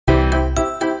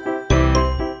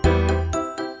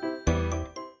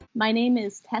My name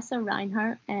is Tessa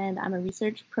Rhinehart, and I'm a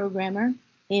research programmer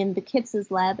in the Kitzes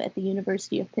lab at the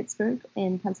University of Pittsburgh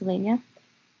in Pennsylvania.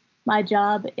 My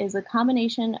job is a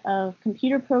combination of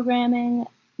computer programming,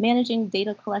 managing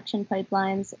data collection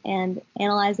pipelines, and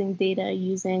analyzing data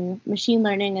using machine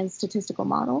learning and statistical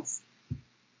models.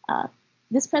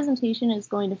 This presentation is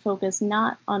going to focus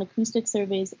not on acoustic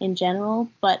surveys in general,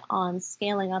 but on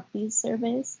scaling up these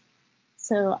surveys.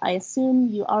 So I assume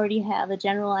you already have a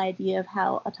general idea of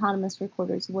how autonomous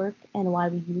recorders work and why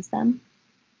we use them.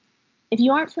 If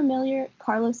you aren't familiar,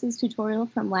 Carlos's tutorial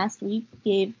from last week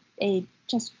gave a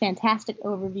just fantastic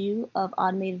overview of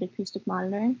automated acoustic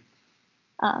monitoring.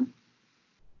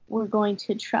 We're going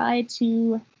to try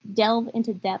to delve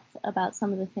into depth about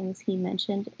some of the things he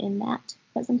mentioned in that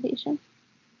presentation.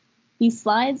 These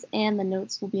slides and the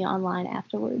notes will be online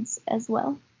afterwards as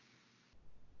well.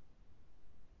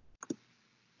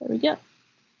 There we go.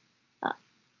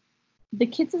 The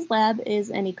Kitzes lab is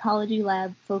an ecology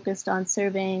lab focused on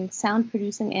surveying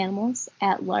sound-producing animals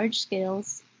at large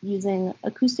scales using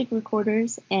acoustic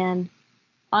recorders and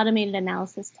automated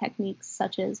analysis techniques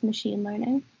such as machine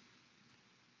learning.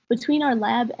 Between our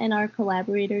lab and our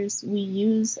collaborators, we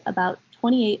use about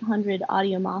 2,800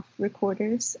 Audiomoth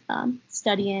recorders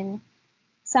studying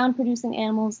sound-producing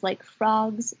animals like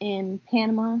frogs in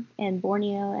Panama and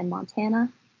Borneo and Montana,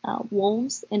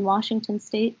 wolves in Washington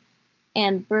state,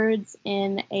 and birds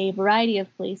in a variety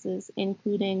of places,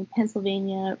 including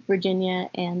Pennsylvania, Virginia,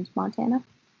 and Montana.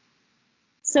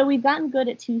 So we've gotten good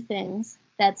at two things.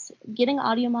 That's getting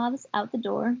Audiomoths out the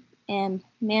door and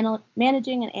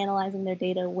managing and analyzing their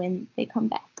data when they come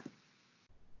back.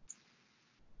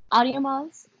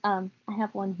 Audiomoths, I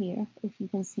have one here if you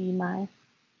can see my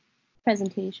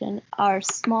presentation, are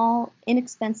small,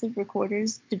 inexpensive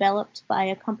recorders developed by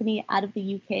a company out of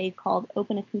the UK called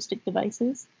Open Acoustic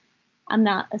Devices. I'm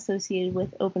not associated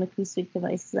with Open Acoustic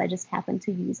Devices, I just happen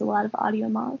to use a lot of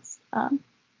Audiomoths.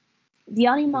 The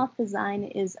Audiomoth design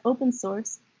is open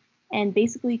source and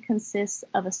basically consists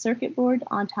of a circuit board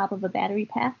on top of a battery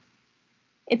pack.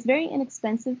 It's very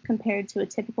inexpensive compared to a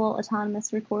typical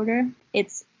autonomous recorder.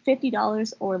 It's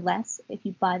 $50 or less if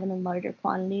you buy them in larger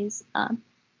quantities,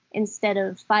 instead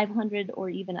of $500 or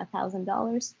even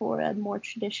 $1,000 for a more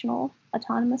traditional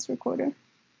autonomous recorder.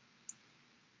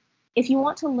 If you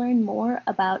want to learn more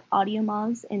about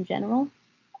Audiomoths in general,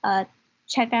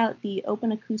 check out the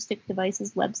Open Acoustic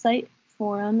Devices website,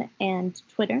 forum, and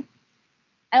Twitter.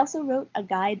 I also wrote a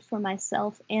guide for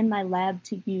myself and my lab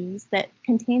to use that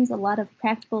contains a lot of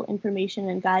practical information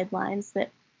and guidelines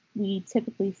that we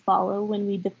typically follow when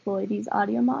we deploy these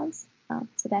Audiomoths,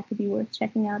 so that could be worth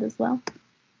checking out as well.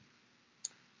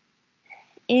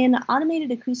 In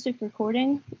automated acoustic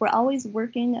recording, we're always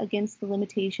working against the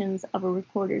limitations of a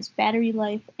recorder's battery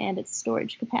life and its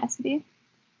storage capacity.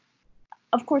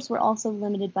 Of course, we're also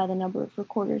limited by the number of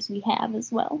recorders we have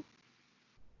as well.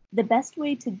 The best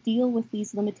way to deal with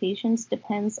these limitations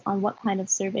depends on what kind of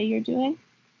survey you're doing.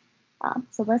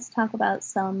 So let's talk about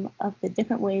some of the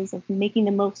different ways of making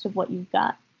the most of what you've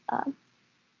got.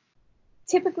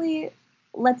 Typically,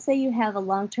 let's say you have a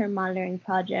long-term monitoring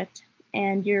project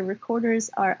and your recorders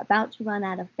are about to run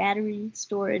out of battery,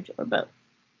 storage, or both.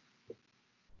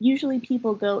 Usually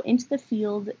people go into the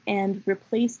field and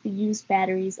replace the used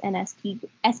batteries and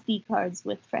SD cards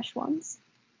with fresh ones.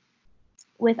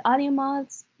 With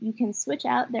Audiomoths, you can switch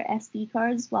out their SD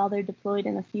cards while they're deployed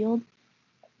in the field,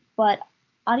 but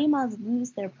Audiomoths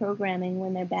lose their programming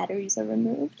when their batteries are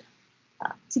removed.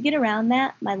 To get around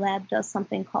that, my lab does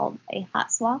something called a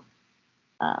hot swap,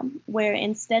 where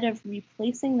instead of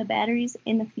replacing the batteries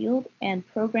in the field and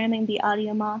programming the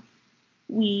Audiomoth,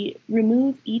 we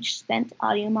remove each spent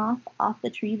Audiomoth off the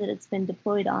tree that it's been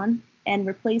deployed on and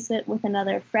replace it with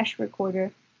another fresh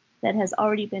recorder that has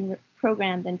already been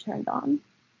programmed and turned on.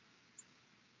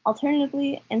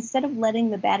 Alternatively, instead of letting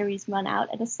the batteries run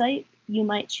out at a site, you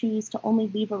might choose to only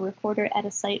leave a recorder at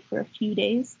a site for a few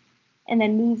days and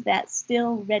then move that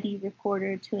still ready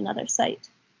recorder to another site.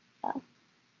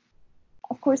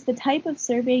 Of course, the type of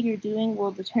survey you're doing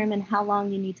will determine how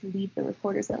long you need to leave the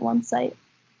recorders at one site.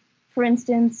 For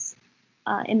instance,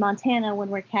 in Montana, when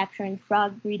we're capturing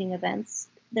frog breeding events,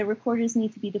 the recorders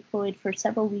need to be deployed for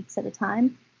several weeks at a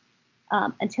time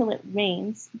until it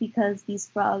rains, because these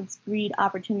frogs breed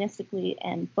opportunistically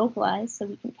and vocalize, so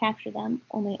we can capture them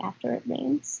only after it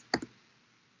rains.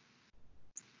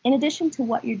 In addition to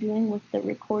what you're doing with the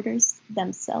recorders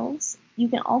themselves, you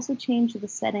can also change the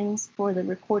settings for the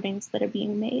recordings that are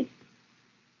being made.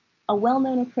 A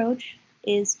well-known approach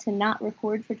is to not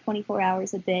record for 24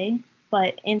 hours a day,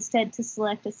 but instead to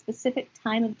select a specific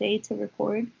time of day to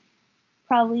record,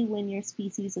 probably when your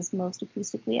species is most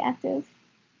acoustically active.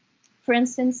 For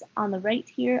instance, on the right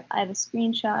here, I have a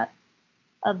screenshot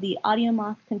of the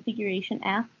Audiomoth configuration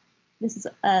app. This is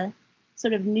a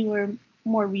sort of newer,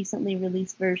 more recently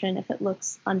released version if it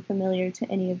looks unfamiliar to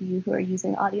any of you who are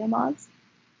using Audiomoths.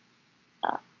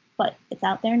 But it's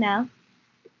out there now.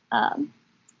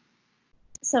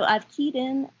 So I've keyed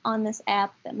in on this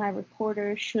app that my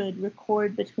recorder should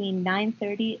record between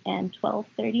 9:30 and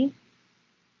 12:30.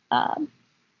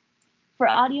 For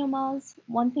Audiomoths,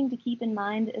 one thing to keep in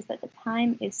mind is that the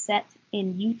time is set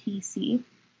in UTC,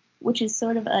 which is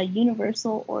sort of a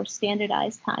universal or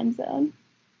standardized time zone.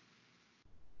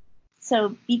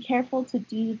 So be careful to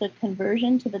do the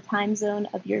conversion to the time zone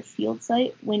of your field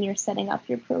site when you're setting up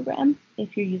your program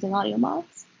if you're using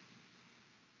Audiomoths.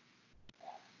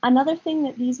 Another thing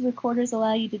that these recorders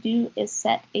allow you to do is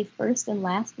set a first and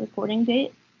last recording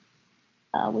date,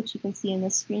 which you can see in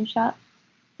this screenshot.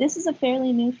 This is a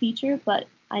fairly new feature, but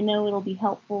I know it'll be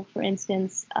helpful, for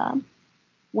instance,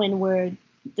 when we're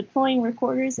deploying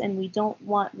recorders and we don't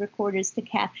want recorders to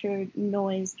capture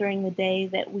noise during the day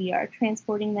that we are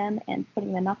transporting them and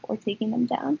putting them up or taking them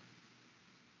down.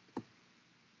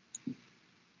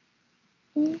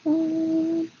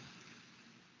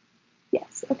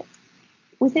 Yes, okay.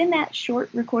 Within that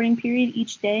short recording period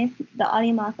each day, the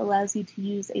Audiomoth allows you to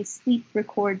use a sleep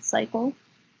record cycle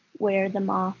where the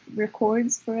moth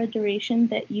records for a duration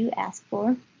that you ask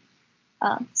for,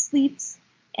 sleeps,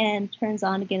 and turns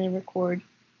on again and record,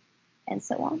 and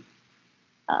so on.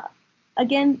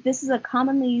 Again, this is a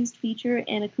commonly used feature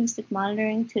in acoustic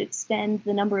monitoring to extend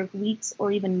the number of weeks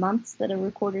or even months that a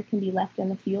recorder can be left in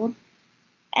the field,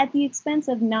 at the expense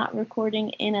of not recording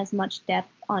in as much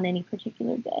depth on any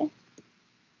particular day.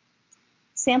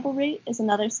 Sample rate is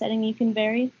another setting you can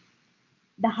vary.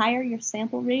 The higher your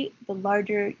sample rate, the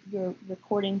larger your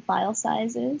recording file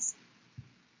size is.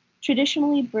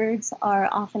 Traditionally, birds are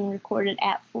often recorded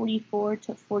at 44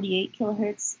 to 48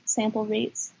 kilohertz sample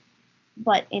rates,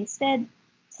 but instead,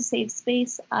 to save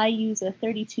space, I use a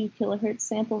 32 kilohertz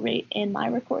sample rate in my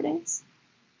recordings.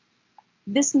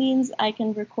 This means I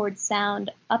can record sound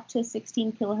up to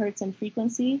 16 kilohertz in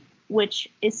frequency, which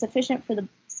is sufficient for the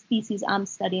species I'm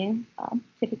studying,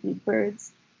 typically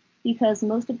birds, because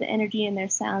most of the energy in their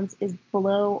sounds is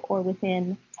below or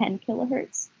within 10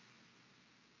 kilohertz.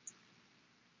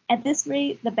 At this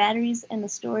rate, the batteries and the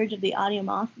storage of the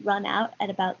Audiomoth run out at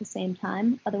about the same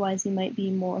time, otherwise you might be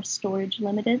more storage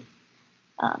limited.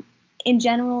 In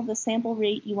general, the sample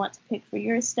rate you want to pick for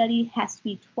your study has to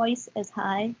be twice as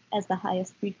high as the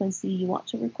highest frequency you want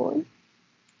to record.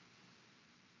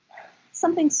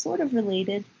 Something sort of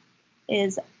related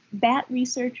is bat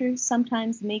researchers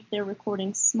sometimes make their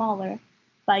recordings smaller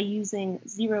by using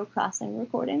zero crossing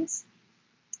recordings.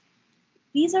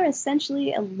 These are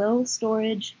essentially a low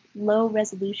storage, low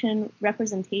resolution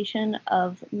representation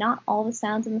of not all the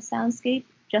sounds in the soundscape,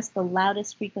 just the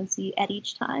loudest frequency at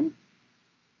each time.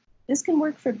 This can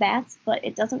work for bats, but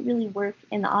it doesn't really work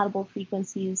in the audible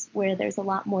frequencies where there's a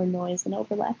lot more noise and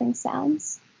overlapping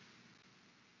sounds.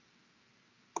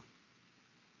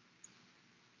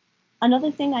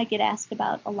 Another thing I get asked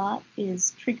about a lot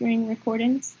is triggering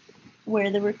recordings,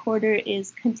 where the recorder is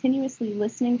continuously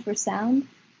listening for sound,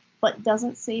 but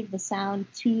doesn't save the sound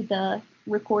to the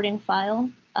recording file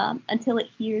until it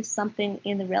hears something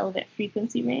in the relevant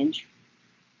frequency range.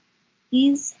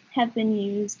 These have been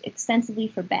used extensively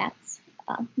for bats.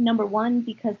 Number one,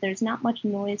 because there's not much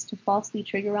noise to falsely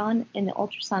trigger on in the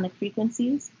ultrasonic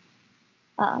frequencies.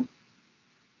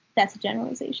 That's a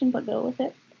generalization, but go with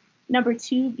it. Number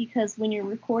two, because when you're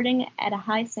recording at a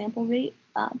high sample rate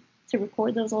to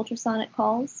record those ultrasonic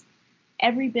calls,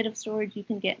 every bit of storage you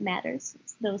can get matters.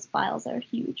 Those files are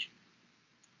huge.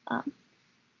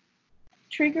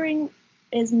 Triggering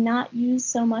is not used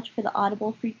so much for the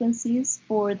audible frequencies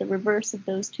for the reverse of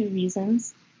those two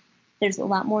reasons. There's a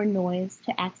lot more noise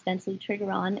to accidentally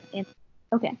trigger on.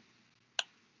 Okay.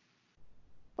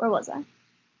 Where was I?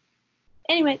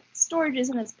 Anyway, storage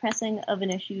isn't as pressing of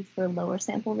an issue for lower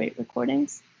sample rate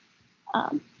recordings.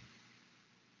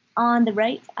 On the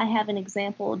right, I have an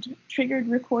exampled triggered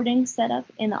recording set up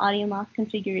in the Audiomoth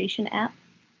configuration app.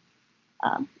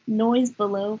 Noise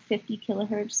below 50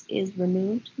 kilohertz is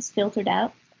removed, is filtered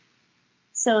out.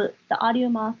 So the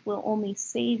Audiomoth will only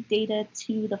save data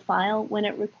to the file when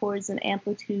it records an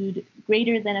amplitude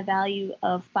greater than a value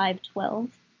of 512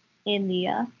 in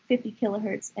the 50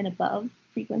 kilohertz and above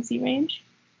frequency range.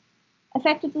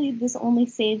 Effectively, this only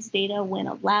saves data when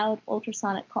a loud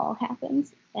ultrasonic call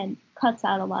happens and cuts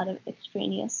out a lot of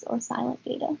extraneous or silent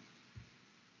data.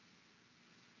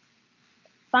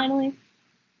 Finally,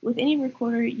 With any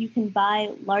recorder, you can buy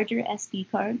larger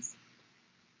SD cards.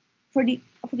 For the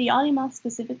Audiomoths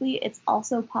specifically, it's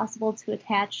also possible to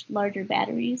attach larger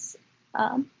batteries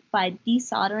by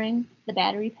desoldering the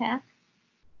battery pack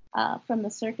from the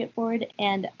circuit board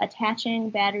and attaching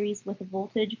batteries with a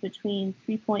voltage between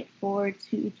 3.4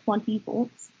 to 20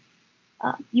 volts.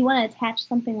 You want to attach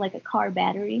something like a car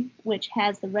battery, which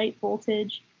has the right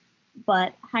voltage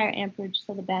but higher amperage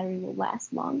so the battery will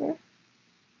last longer.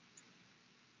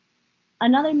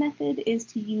 Another method is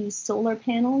to use solar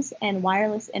panels and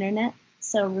wireless internet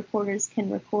so recorders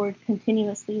can record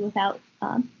continuously without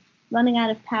running out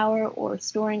of power or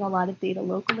storing a lot of data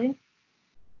locally.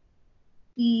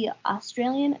 The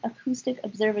Australian Acoustic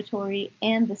Observatory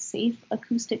and the Safe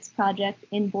Acoustics Project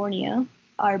in Borneo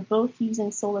are both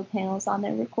using solar panels on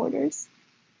their recorders,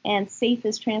 and Safe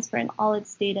is transferring all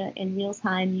its data in real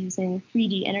time using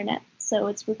 3G internet, so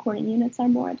its recording units are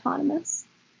more autonomous.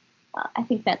 I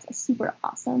think that's a super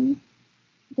awesome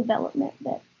development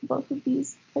that both of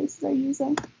these places are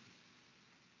using.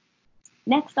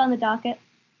 Next on the docket,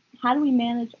 how do we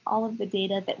manage all of the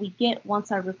data that we get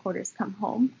once our recorders come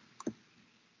home?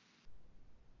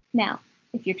 Now,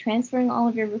 if you're transferring all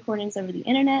of your recordings over the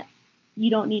internet, you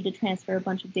don't need to transfer a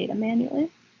bunch of data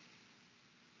manually.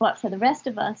 But for the rest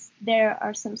of us, there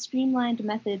are some streamlined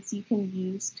methods you can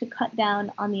use to cut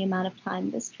down on the amount of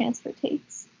time this transfer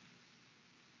takes.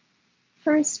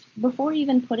 First, before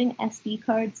even putting SD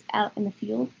cards out in the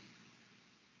field,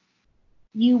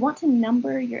 you want to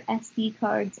number your SD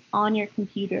cards on your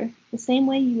computer the same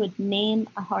way you would name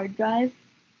a hard drive,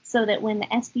 so that when the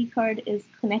SD card is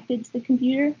connected to the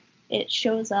computer, it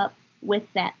shows up with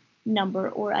that number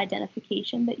or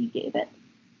identification that you gave it.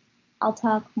 I'll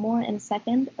talk more in a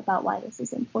second about why this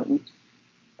is important,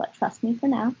 but trust me for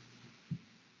now.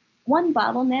 One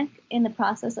bottleneck in the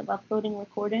process of uploading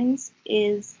recordings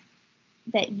is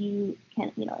that you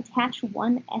can attach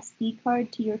one SD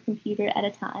card to your computer at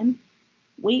a time,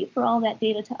 wait for all that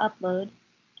data to upload,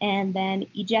 and then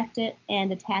eject it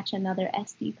and attach another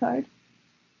SD card.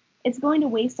 It's going to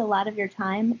waste a lot of your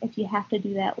time if you have to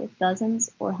do that with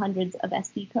dozens or hundreds of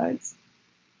SD cards.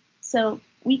 So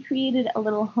we created a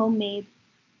little homemade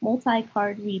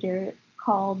multi-card reader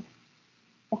called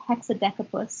the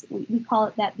Hexadecapus. We call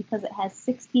it that because it has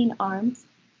 16 arms.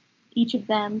 Each of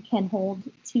them can hold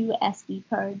 2 SD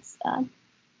cards.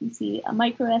 You see a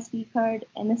micro SD card,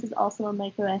 and this is also a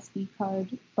micro SD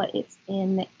card, but it's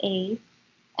in an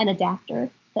adapter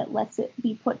that lets it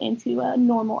be put into a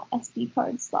normal SD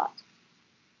card slot.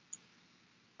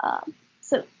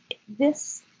 So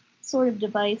this sort of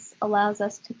device allows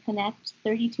us to connect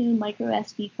 32 micro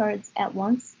SD cards at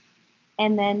once,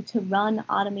 and then to run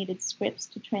automated scripts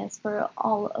to transfer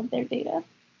all of their data.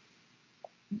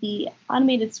 The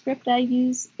automated script I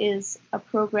use is a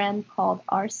program called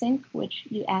rsync, which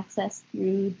you access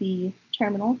through the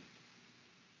terminal.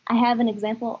 I have an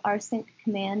example rsync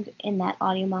command in that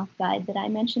Audiomoth guide that I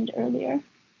mentioned earlier.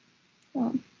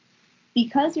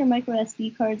 Because your micro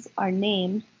SD cards are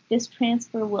named, this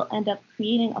transfer will end up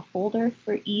creating a folder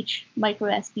for each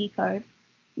micro SD card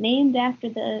named after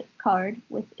the card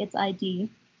with its ID,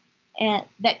 and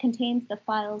that contains the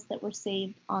files that were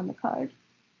saved on the card.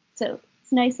 So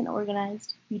it's nice and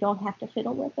organized. You don't have to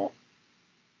fiddle with it.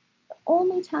 The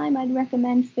only time I'd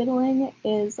recommend fiddling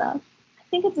is I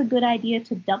think it's a good idea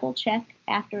to double check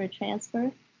after a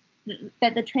transfer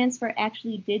that the transfer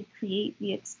actually did create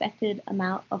the expected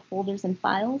amount of folders and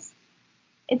files.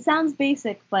 It sounds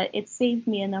basic, but it saved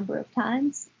me a number of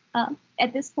times.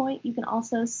 At this point, you can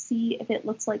also see if it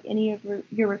looks like any of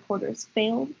your recorders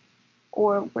failed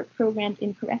or were programmed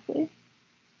incorrectly.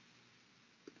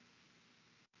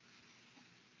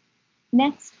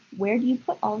 Next, where do you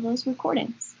put all those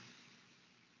recordings?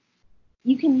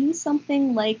 You can use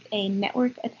something like a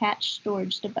network-attached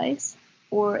storage device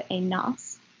or a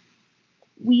NOS.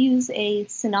 We use a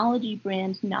Synology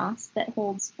brand NOS that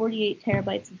holds 48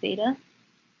 terabytes of data.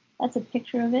 That's a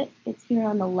picture of it. It's here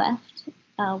on the left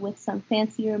with some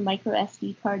fancier micro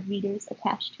SD card readers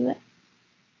attached to it.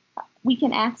 We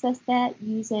can access that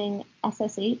using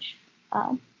SSH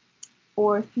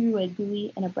or through a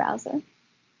GUI in a browser.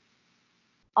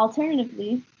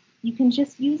 Alternatively, you can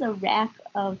just use a rack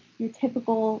of your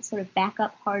typical sort of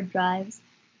backup hard drives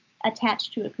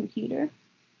attached to a computer.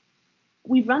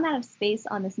 We've run out of space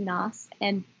on this NOS,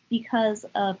 and because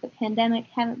of the pandemic,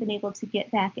 haven't been able to get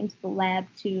back into the lab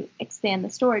to expand the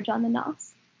storage on the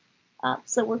NOS.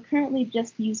 So we're currently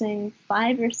just using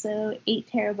 5 or so 8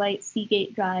 terabyte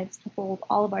Seagate drives to hold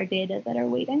all of our data that are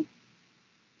waiting.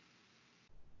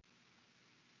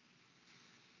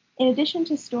 In addition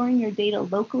to storing your data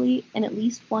locally in at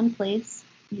least one place,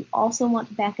 You also want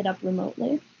to back it up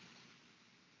remotely.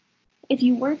 If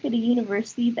you work at a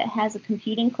university that has a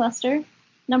computing cluster,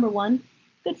 number one,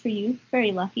 good for you,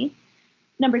 very lucky.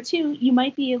 Number two, you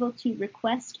might be able to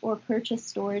request or purchase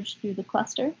storage through the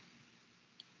cluster.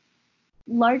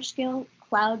 Large-scale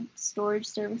cloud storage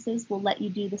services will let you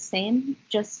do the same,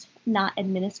 just not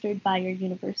administered by your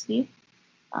university.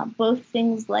 Both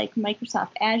things like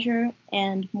Microsoft Azure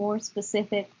and more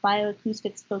specific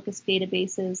bioacoustics-focused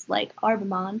databases like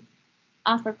Arbamon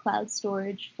offer cloud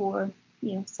storage for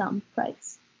some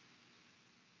price.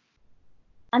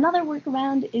 Another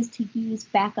workaround is to use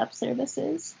backup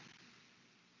services.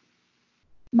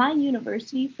 My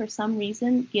university, for some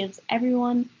reason, gives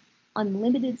everyone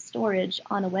unlimited storage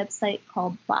on a website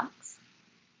called Box.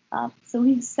 So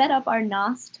we've set up our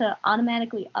NOS to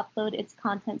automatically upload its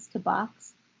contents to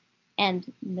Box,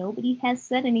 and nobody has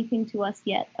said anything to us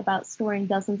yet about storing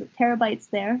dozens of terabytes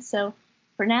there, so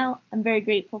for now, I'm very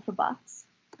grateful for Box.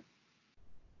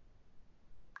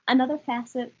 Another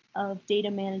facet of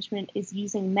data management is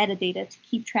using metadata to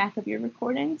keep track of your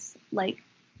recordings, like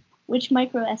which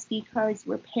micro SD cards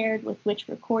were paired with which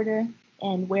recorder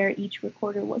and where each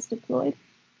recorder was deployed.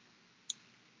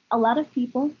 A lot of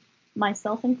people,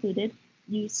 myself included,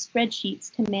 use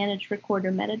spreadsheets to manage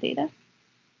recorder metadata.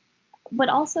 But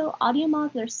also,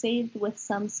 Audiomoths are saved with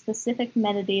some specific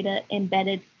metadata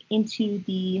embedded into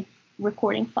the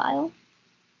recording file.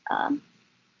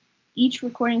 Each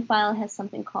recording file has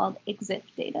something called EXIF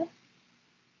data.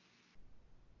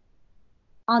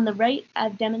 On the right,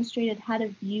 I've demonstrated how to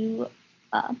view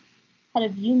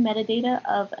metadata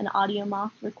of an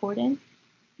Audiomoth recording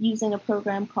using a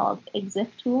program called EXIF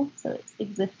tool. So it's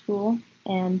EXIF tool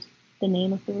and the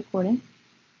name of the recording.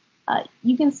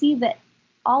 You can see that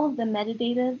all of the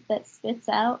metadata that spits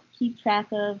out keep track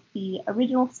of the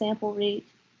original sample rate,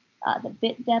 the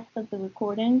bit depth of the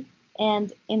recording,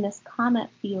 and in this comment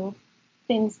field,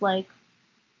 things like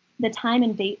the time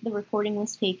and date the recording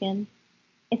was taken,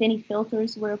 if any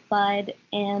filters were applied,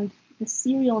 and the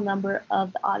serial number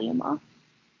of the Audiomoth.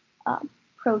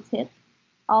 Pro tip,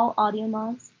 all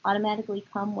Audiomoths automatically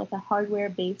come with a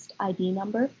hardware-based ID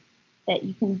number that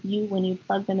you can view when you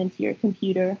plug them into your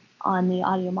computer on the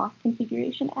Audiomoth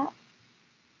configuration app.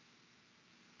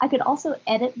 I could also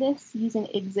edit this using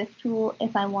EXIF tool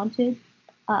if I wanted,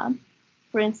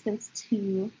 for instance,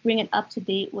 to bring it up to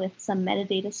date with some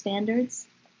metadata standards.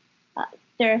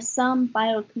 There are some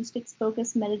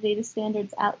bioacoustics-focused metadata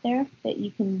standards out there that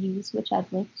you can use, which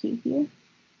I've linked to here.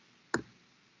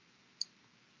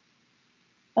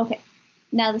 Okay,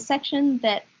 now the section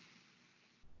that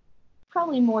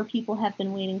probably more people have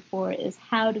been waiting for is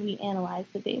how do we analyze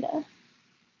the data?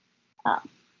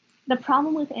 The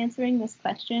problem with answering this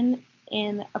question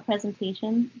in a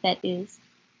presentation that is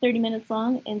 30 minutes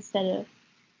long instead of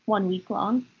 1 week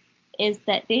long is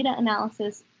that data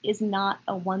analysis is not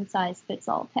a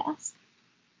one-size-fits-all task.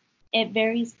 It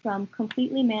varies from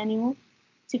completely manual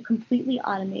to completely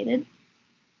automated.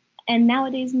 And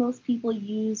nowadays, most people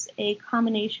use a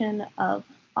combination of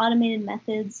automated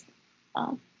methods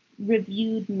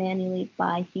reviewed manually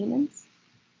by humans.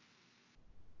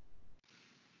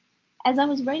 As I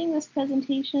was writing this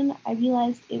presentation, I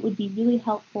realized it would be really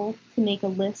helpful to make a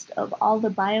list of all the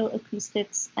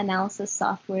bioacoustics analysis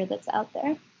software that's out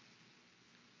there.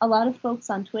 A lot of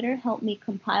folks on Twitter helped me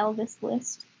compile this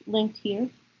list, linked here,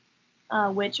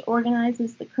 which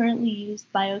organizes the currently used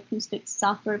bioacoustics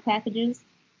software packages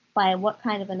by what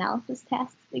kind of analysis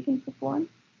tasks they can perform.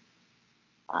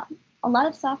 A lot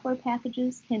of software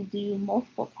packages can do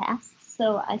multiple tasks,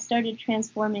 so I started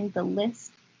transforming the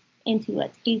list into a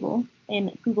table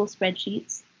in Google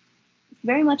Spreadsheets. It's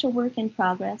very much a work in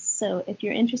progress, so if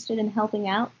you're interested in helping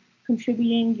out,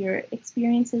 contributing your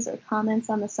experiences or comments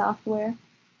on the software,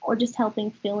 or just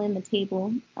helping fill in the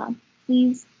table,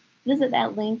 please visit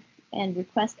that link and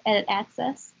request edit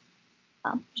access.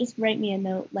 Just write me a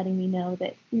note letting me know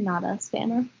that you're not a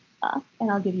spammer,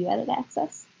 and I'll give you edit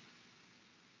access.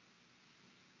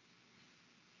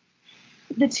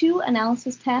 The two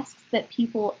analysis tasks that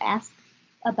people ask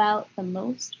about the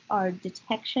most are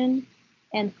detection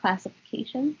and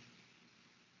classification.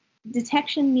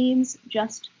 Detection means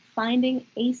just finding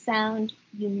a sound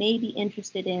you may be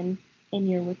interested in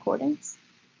your recordings.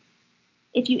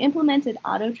 If you implemented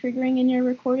auto-triggering in your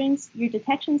recordings, your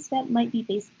detection step might be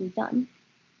basically done.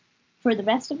 For the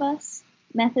rest of us,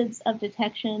 methods of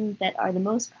detection that are the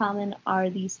most common are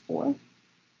these four.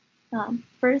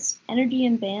 First, energy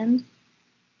in band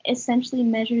essentially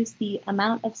measures the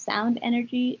amount of sound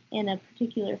energy in a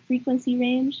particular frequency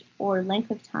range or length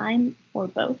of time, or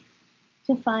both,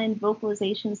 to find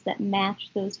vocalizations that match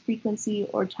those frequency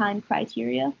or time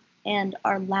criteria and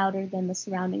are louder than the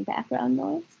surrounding background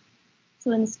noise.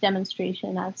 So in this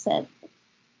demonstration, I've said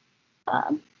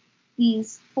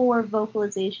these 4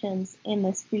 vocalizations in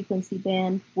this frequency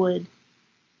band would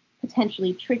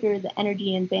potentially trigger the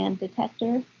energy and band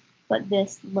detector, but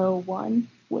this low one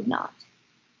would not.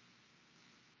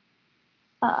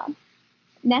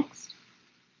 Next,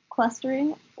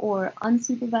 clustering or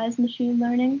unsupervised machine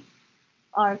learning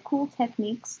are cool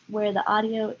techniques where the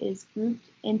audio is grouped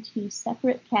into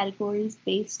separate categories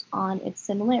based on its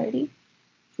similarity.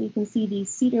 So you can see these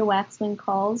cedar waxwing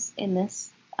calls in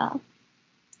this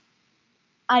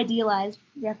idealized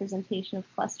representation of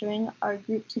clustering are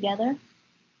grouped together,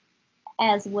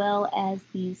 as well as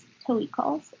these towhee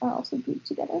calls are also grouped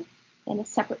together in a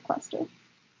separate cluster.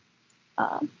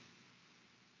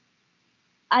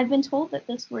 I've been told that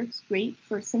this works great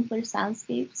for simpler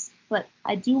soundscapes, but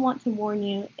I do want to warn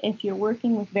you, if you're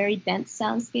working with very dense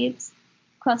soundscapes,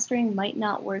 clustering might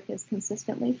not work as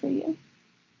consistently for you.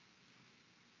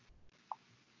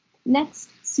 Next,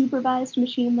 supervised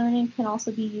machine learning can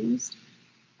also be used.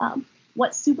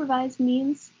 What supervised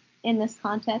means in this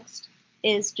context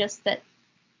is just that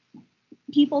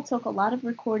people took a lot of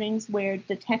recordings where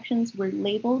detections were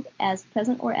labeled as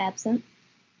present or absent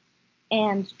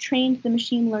and trained the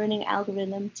machine learning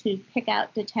algorithm to pick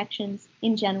out detections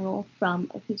in general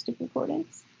from acoustic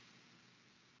recordings.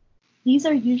 These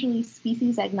are usually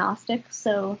species agnostic,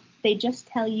 so they just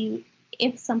tell you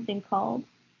if something called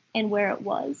and where it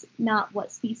was, not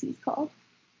what species called.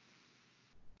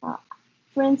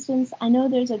 For instance, I know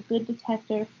there's a good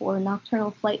detector for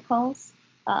nocturnal flight calls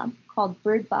called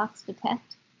Bird Box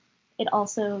Detect. It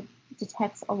also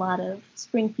detects a lot of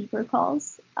spring peeper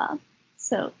calls,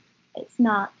 so it's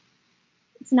not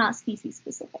species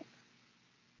specific.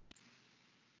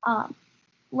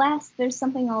 Last, there's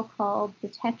something I'll call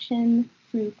detection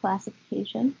through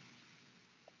classification.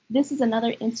 This is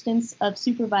another instance of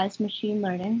supervised machine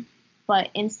learning, but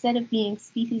instead of being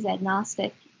species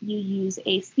agnostic, you use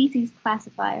a species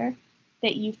classifier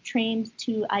that you've trained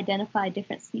to identify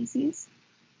different species.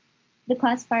 The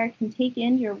classifier can take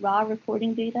in your raw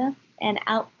recording data and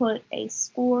output a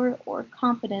score or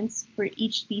confidence for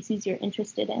each species you're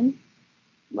interested in.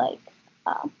 Like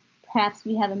perhaps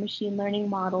we have a machine learning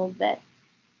model that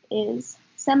is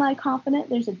semi-confident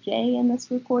there's a jay in this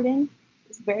recording,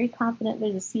 is very confident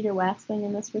there's a cedar waxwing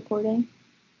in this recording,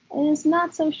 and is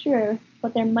not so sure,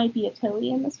 but there might be a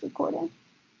towhee in this recording.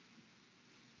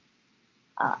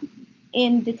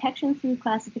 In detection through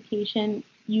classification,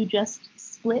 you just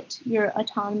split your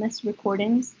autonomous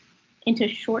recordings into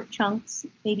short chunks,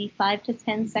 maybe 5 to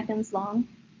 10 seconds long,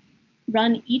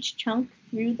 run each chunk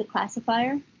through the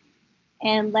classifier,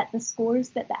 and let the scores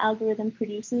that the algorithm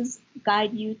produces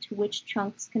guide you to which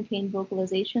chunks contain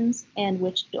vocalizations and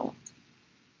which don't.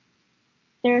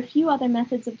 There are a few other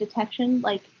methods of detection,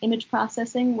 like image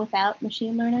processing without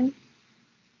machine learning.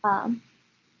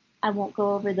 I won't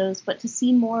go over those, but to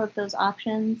see more of those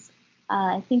options,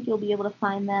 I think you'll be able to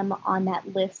find them on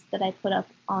that list that I put up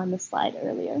on the slide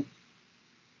earlier.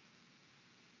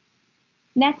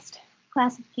 Next,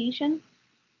 classification.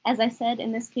 As I said,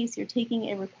 in this case, you're taking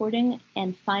a recording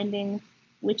and finding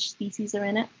which species are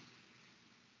in it.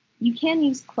 You can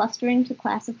use clustering to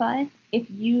classify if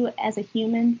you, as a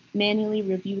human, manually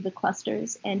review the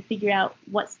clusters and figure out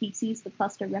what species the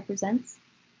cluster represents.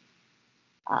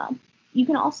 You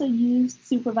can also use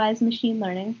supervised machine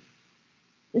learning.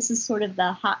 This is sort of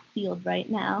the hot field right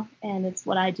now, and it's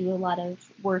what I do a lot of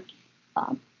work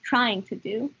trying to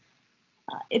do.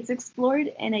 It's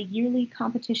explored in a yearly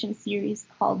competition series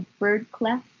called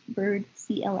BirdClef, Bird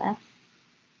CLF,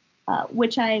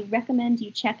 which I recommend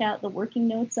you check out the working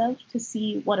notes of to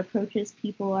see what approaches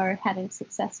people are having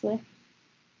success with.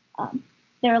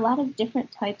 There are a lot of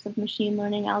different types of machine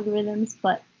learning algorithms,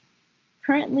 but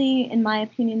currently, in my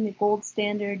opinion, the gold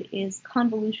standard is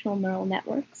convolutional neural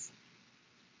networks.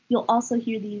 You'll also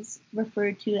hear these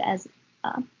referred to as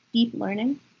deep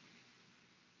learning.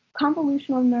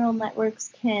 Convolutional neural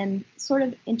networks can sort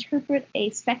of interpret a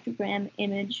spectrogram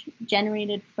image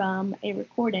generated from a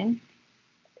recording,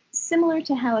 similar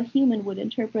to how a human would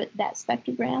interpret that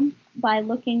spectrogram by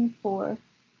looking for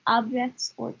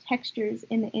objects or textures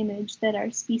in the image that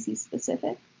are species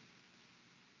specific.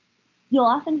 You'll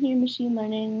often hear machine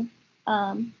learning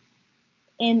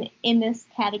in this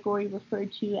category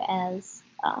referred to as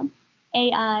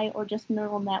AI or just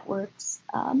neural networks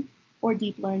or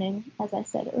deep learning, as I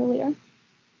said earlier.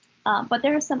 But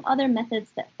there are some other methods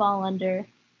that fall under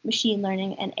machine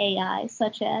learning and AI,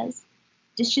 such as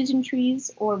decision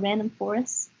trees or random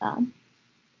forests.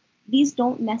 These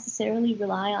don't necessarily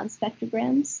rely on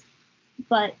spectrograms,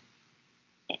 but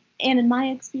And in my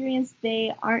experience,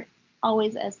 they aren't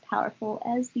always as powerful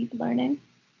as deep learning.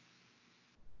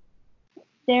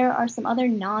 There are some other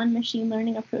non-machine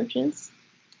learning approaches.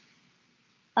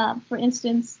 For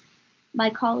instance, my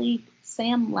colleague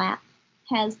Sam Lapp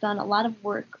has done a lot of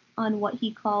work on what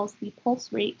he calls the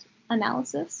pulse rate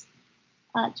analysis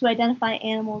to identify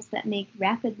animals that make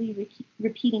rapidly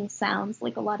repeating sounds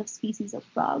like a lot of species of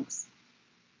frogs.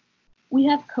 We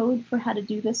have code for how to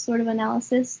do this sort of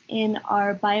analysis in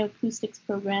our bioacoustics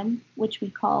program, which we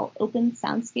call Open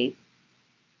Soundscape.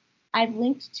 I've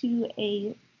linked to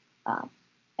a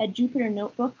Jupyter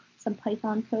notebook, some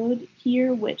Python code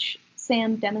here, which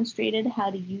Sam demonstrated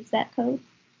how to use that code.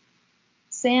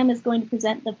 Sam is going to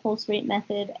present the pulse rate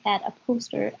method at a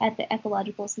poster at the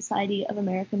Ecological Society of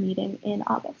America meeting in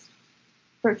August,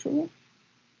 virtually.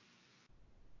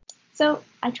 So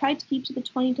I tried to keep to the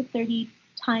 20 to 30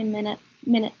 minute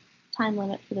time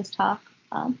limit for this talk.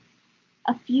 A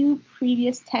few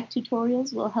previous tech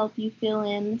tutorials will help you fill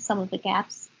in some of the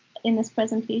gaps in this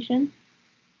presentation.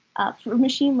 For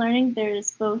machine learning,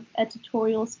 there's both a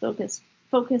tutorial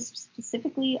focused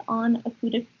specifically on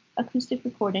acoustic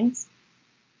recordings,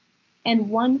 and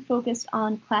one focused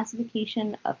on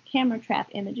classification of camera trap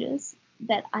images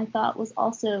that I thought was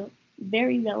also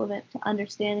very relevant to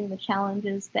understanding the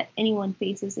challenges that anyone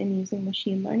faces in using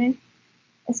machine learning,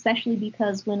 especially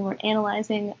because when we're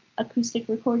analyzing acoustic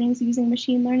recordings using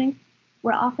machine learning,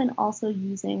 we're often also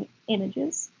using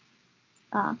images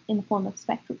in the form of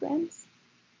spectrograms.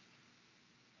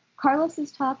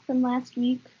 Carlos's talk from last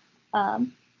week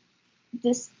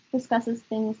discusses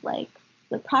things like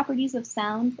the properties of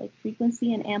sound, like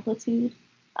frequency and amplitude,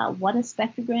 what a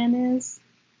spectrogram is,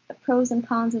 the pros and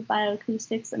cons of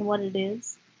bioacoustics, and what it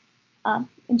is.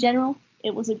 In general,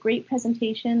 it was a great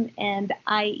presentation, and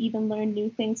I even learned new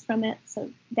things from it,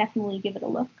 so definitely give it a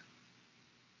look.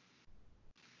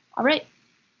 All right,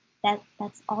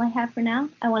 that's all I have for now.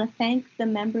 I want to thank the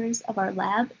members of our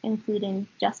lab, including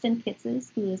Justin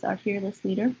Kitzes, who is our fearless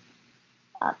leader.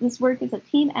 This work is a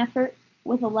team effort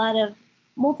with a lot of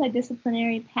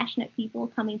multidisciplinary, passionate people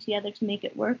coming together to make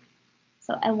it work.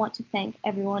 So I want to thank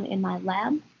everyone in my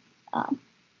lab,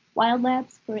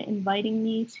 WILDLABS for inviting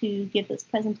me to give this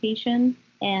presentation,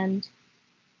 and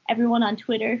everyone on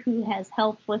Twitter who has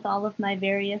helped with all of my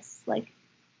various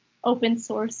open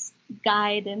source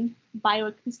guide and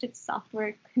bioacoustic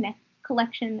software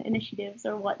collection initiatives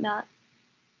or whatnot.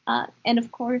 And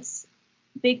of course,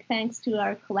 big thanks to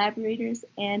our collaborators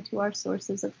and to our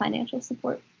sources of financial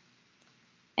support.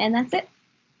 And that's it.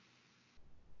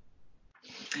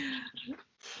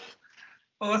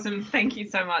 Awesome. Thank you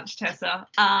so much, Tessa.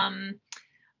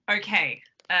 Okay,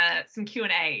 some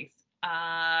Q&As.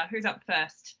 Who's up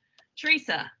first?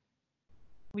 Teresa,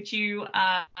 would you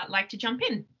like to jump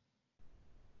in?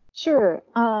 Sure.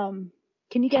 Can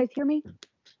you guys hear me?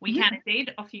 We can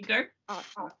indeed. Off you go.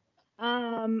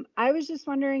 I was just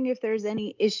wondering if there's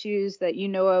any issues that you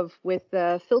know of with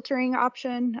the filtering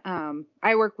option.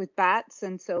 I work with bats,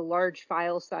 and so large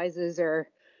file sizes are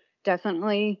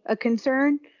definitely a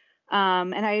concern.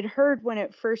 And I had heard when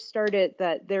it first started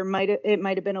that it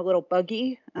might have been a little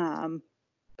buggy.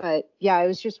 But yeah, I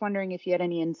was just wondering if you had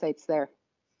any insights there.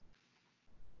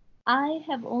 I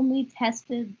have only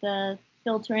tested the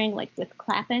filtering with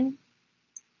clapping.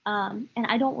 And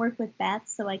I don't work with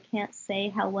bats, so I can't say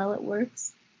how well it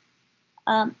works.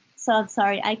 So I'm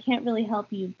sorry, I can't really help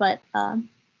you. But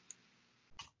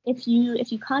if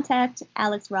you contact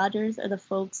Alex Rogers or the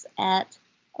folks at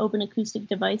Open Acoustic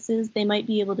Devices, they might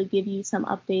be able to give you some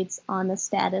updates on the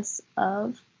status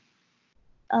of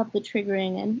the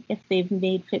triggering and if they've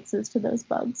made fixes to those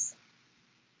bugs.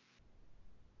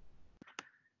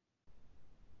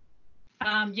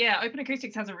 Yeah, Open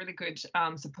Acoustics has a really good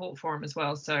support forum as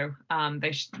well, so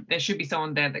there should be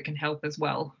someone there that can help as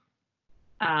well.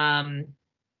 Who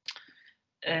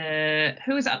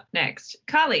is up next?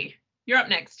 Carly, you're up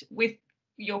next with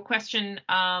your question.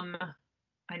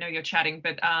 I know you're chatting,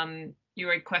 but you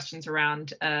had questions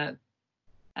around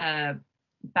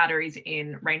batteries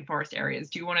in rainforest areas.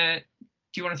 Do you want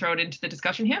to throw it into the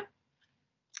discussion here?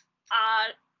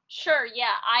 Sure,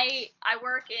 yeah. I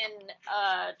work in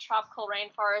tropical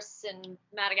rainforests in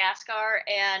Madagascar,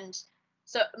 and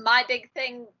so my big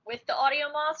thing with the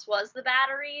Audiomoths was the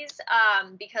batteries,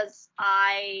 because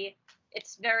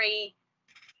it's very,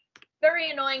 very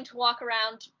annoying to walk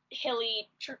around hilly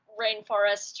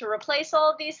rainforests to replace all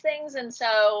of these things, and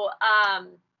so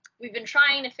we've been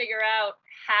trying to figure out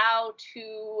how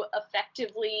to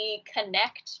effectively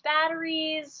connect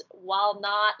batteries while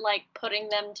not putting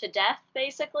them to death,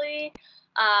 basically.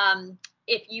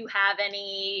 If you have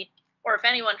any, or if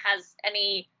anyone has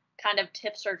any kind of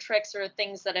tips or tricks or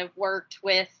things that have worked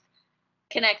with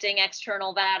connecting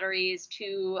external batteries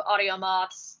to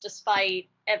Audiomoths, despite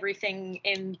everything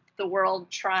in the world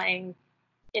trying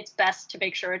its best to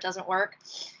make sure it doesn't work.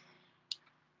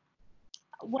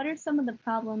 What are some of the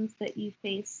problems that you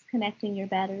face connecting your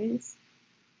batteries?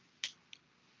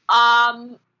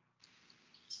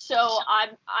 So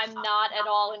I'm not at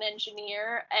all an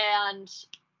engineer, and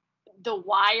the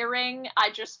wiring I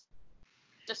just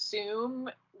assume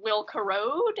will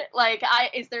corrode. Like,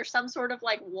 is there some sort of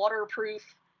like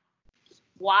waterproof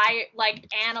like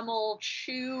animal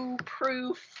chew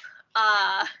proof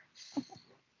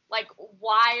like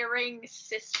wiring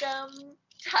system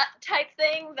type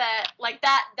thing that like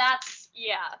that's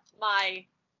my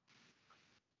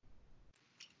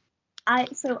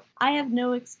So I have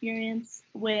no experience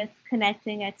with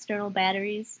connecting external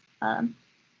batteries.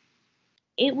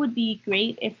 It would be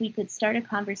great if we could start a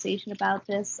conversation about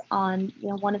this on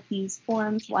one of these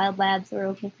forums, WILDLABS or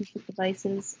Open Acoustic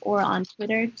Devices, or on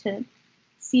Twitter to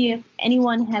see if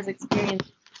anyone has experience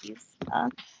with these.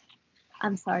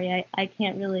 I'm sorry, I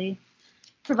can't really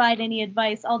provide any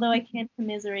advice, although I can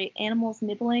commiserate. Animals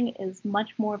nibbling is much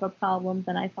more of a problem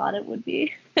than I thought it would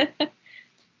be.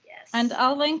 And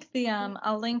I'll link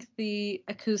the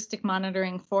acoustic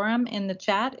monitoring forum in the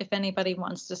chat if anybody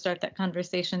wants to start that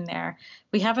conversation there.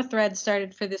 We have a thread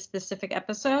started for this specific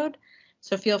episode,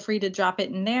 so feel free to drop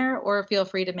it in there, or feel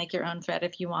free to make your own thread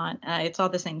if you want. It's all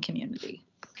the same community.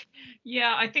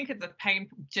 Yeah, I think it's a pain,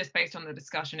 just based on the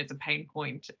discussion, it's a pain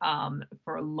point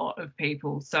for a lot of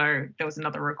people. So there was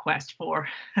another request for,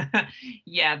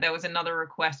 there was another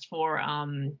request for a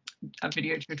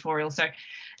video tutorial. So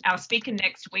our speaker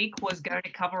next week was going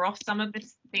to cover off some of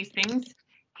these things.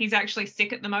 He's actually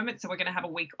sick at the moment, so we're going to have a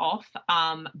week off,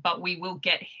 but we will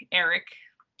get Eric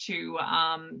to,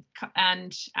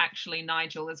 and actually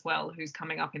Nigel as well, who's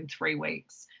coming up in 3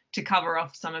 weeks, to cover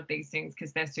off some of these things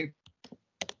because they're super.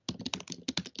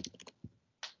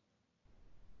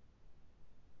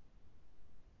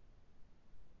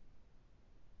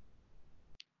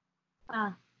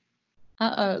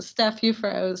 Uh-oh, Steph, you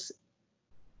froze.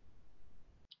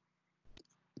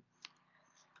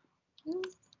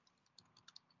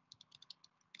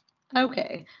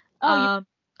 Okay. Oh,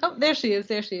 there she is.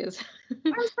 There she is.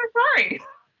 I'm so sorry.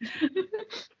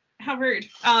 How rude.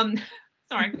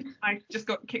 Sorry, I just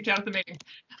got kicked out of the meeting.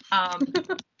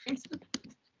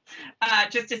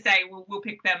 Just to say, we'll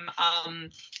pick them.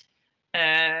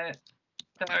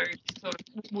 So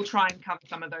we'll try and cover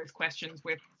some of those questions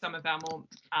with some of our more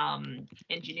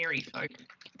engineering folk.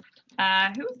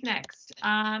 Who's next?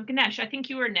 Ganesh, I think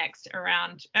you were next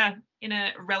around in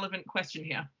a relevant question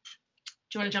here.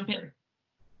 Do you want to jump in?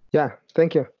 Yeah,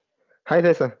 thank you. Hi,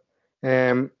 Tessa.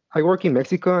 I work in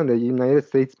Mexico and the United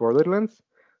States borderlands,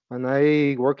 and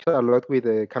I worked a lot with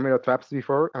camera traps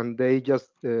before, and they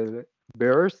just,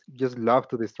 bears just love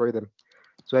to destroy them.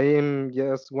 So I am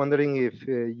just wondering if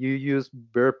you use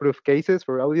bear-proof cases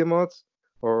for Audiomoths,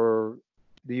 or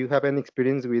do you have any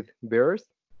experience with bears?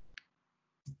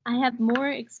 I have more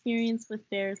experience with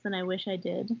bears than I wish I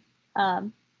did.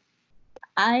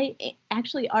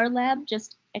 Actually, our lab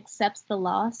just accepts the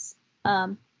loss.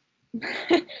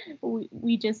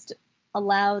 We just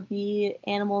allow the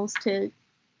animals to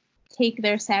take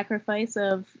their sacrifice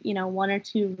of 1 or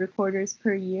 2 recorders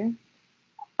per year.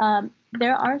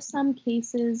 There are some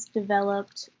cases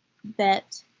developed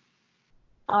that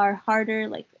are harder,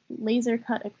 like laser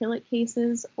cut acrylic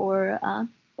cases, or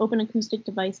Open Acoustic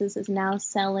Devices is now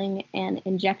selling an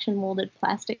injection molded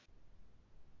plastic.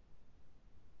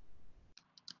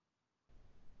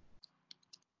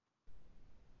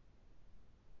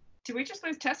 Did we just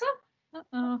lose Tessa?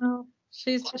 Uh-oh.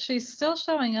 She's still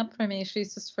showing up for me.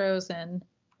 She's just frozen.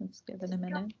 Let's give it a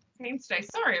minute. Stay.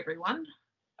 Sorry, everyone.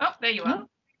 Oh, there you are.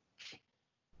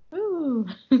 Ooh.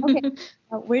 Okay,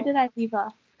 where did I leave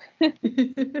off?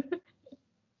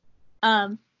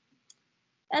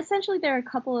 Essentially, there are a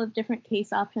couple of different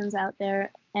case options out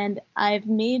there, and I've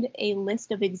made a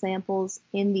list of examples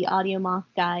in the Audiomoth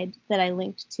guide that I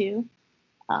linked to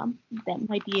that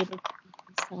might be able to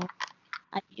give some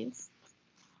ideas.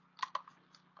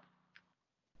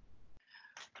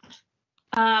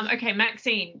 Okay,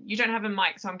 Maxine, you don't have a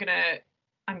mic, so I'm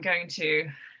going to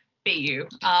be you.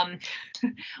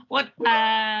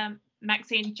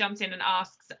 Maxine jumps in and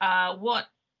asks, what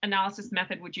analysis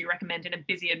method would you recommend in a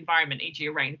busy environment, e.g.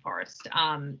 a rainforest?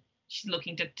 She's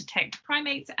looking to detect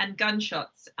primates and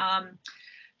gunshots.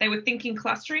 They were thinking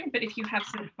clustering, but if you have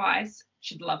some advice,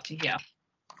 she'd love to hear.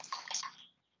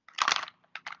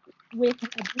 With a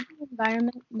busy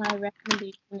environment, my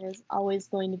recommendation is always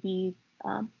going to be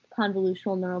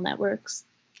convolutional neural networks.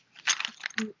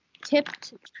 tip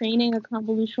to training a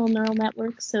convolutional neural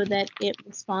network so that it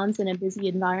responds in a busy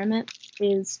environment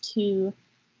is to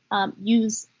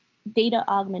use data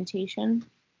augmentation,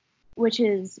 which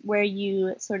is where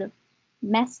you sort of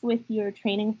mess with your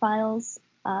training files.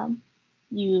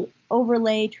 You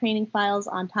overlay training files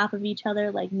on top of each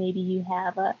other, like maybe you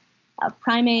have a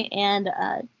primate and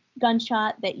a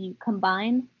gunshot that you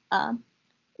combine.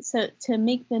 So to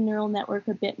make the neural network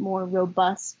a bit more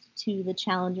robust to the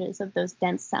challenges of those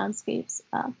dense soundscapes.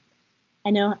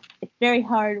 I know it's very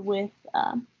hard with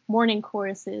morning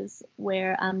choruses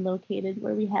where I'm located,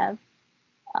 where we have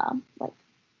like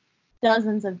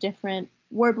dozens of different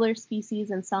warbler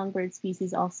species and songbird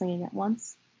species all singing at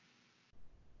once.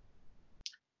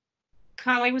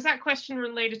 Carly, was that question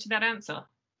related to that answer?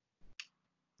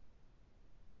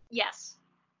 Yes.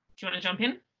 Do you want to jump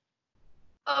in?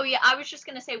 Oh yeah, I was just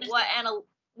gonna say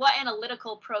what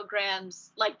analytical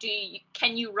programs, like,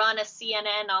 can you run a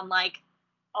CNN on like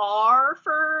R,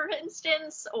 for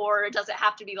instance, or does it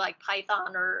have to be like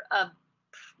Python or a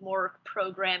more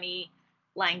programmy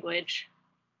language?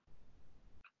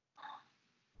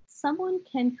 Someone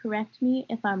can correct me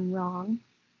if I'm wrong.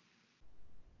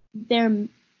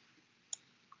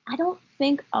 I don't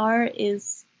think R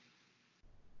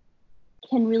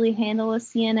can really handle a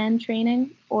CNN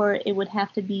training, or it would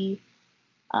have to be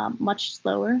much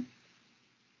slower.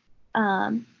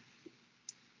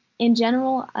 In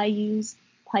general, I use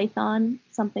Python.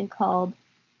 Something called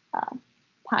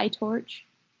PyTorch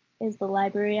is the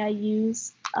library I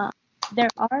use. There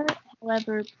are,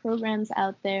 however, programs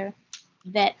out there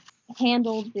that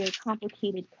handle the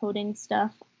complicated coding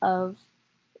stuff of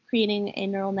creating a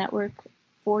neural network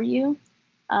for you.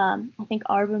 I think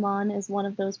Arbimon is one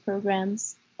of those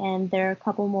programs, and there are a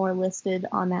couple more listed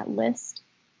on that list.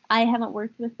 I haven't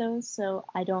worked with those, so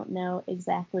I don't know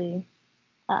exactly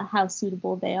how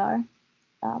suitable they are.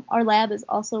 Our lab is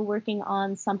also working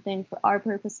on something for our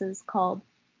purposes called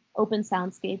Open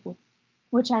Soundscape,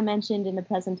 which I mentioned in the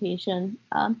presentation,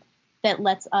 that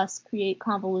lets us create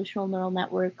convolutional neural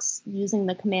networks using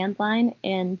the command line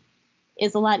and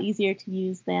is a lot easier to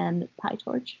use than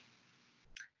PyTorch.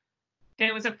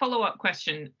 There was a follow-up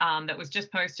question that was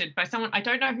just posted by someone. I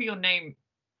don't know who your name.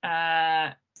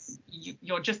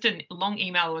 You're just a long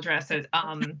email address.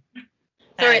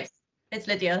 Sorry, it's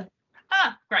Lydia.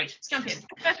 Ah, great. Jump in.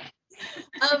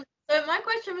 So my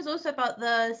question was also about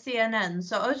the CNN.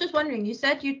 So I was just wondering. You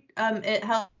said it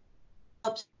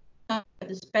helps the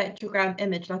spectrogram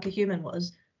image like a human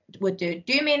would do.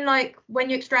 Do you mean like when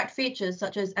you extract features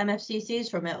such as MFCCs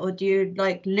from it, or do you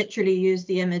like literally use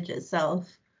the image itself?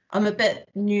 I'm a bit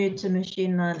new to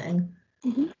machine learning.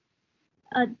 Mm-hmm.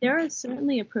 There are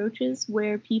certainly approaches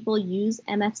where people use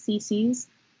MFCCs,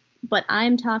 but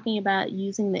I'm talking about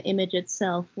using the image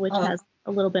itself, which has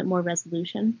a little bit more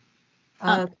resolution.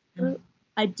 I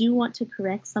do want to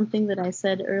correct something that I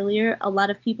said earlier. A lot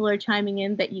of people are chiming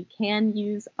in that you can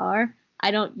use R.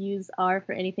 I don't use R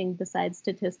for anything besides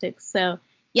statistics. So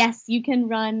yes, you can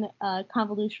run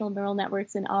convolutional neural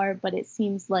networks in R, but it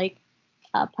seems like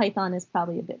Python is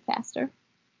probably a bit faster.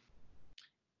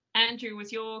 Andrew,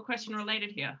 was your question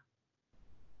related here?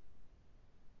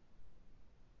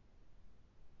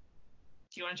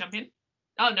 Do you want to jump in?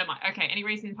 Oh, no, okay. Any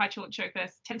reason PyTorch chose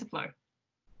TensorFlow?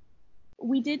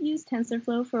 We did use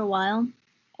TensorFlow for a while,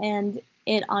 and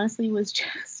it honestly was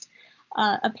just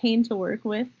a pain to work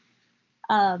with.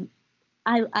 I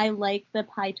like the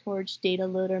PyTorch data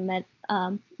loader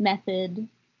method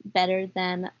better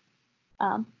than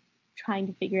trying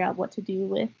to figure out what to do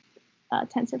with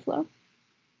TensorFlow.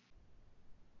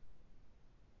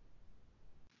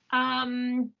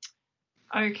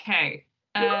 Okay.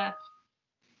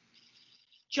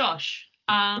 Josh,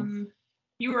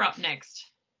 you were up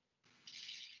next.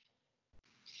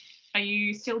 Are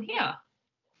you still here?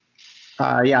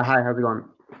 Yeah, hi, how's it going?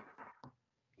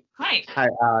 Hi. Hi,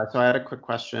 so I had a quick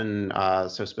question,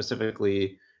 so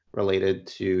specifically related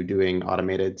to doing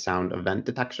automated sound event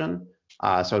detection. So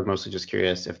I was mostly just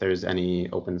curious if there's any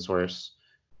open source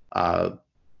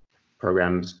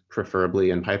programs, preferably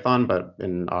in Python, but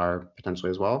in R potentially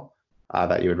as well,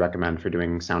 that you would recommend for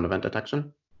doing sound event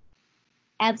detection?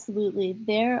 Absolutely.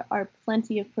 There are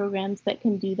plenty of programs that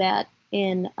can do that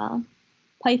in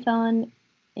Python,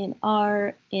 in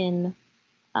R, in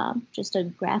just a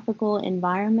graphical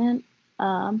environment.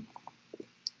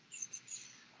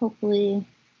 Hopefully,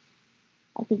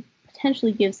 I could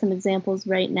potentially give some examples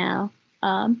right now,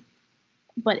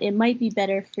 but it might be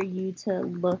better for you to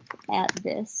look at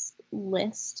this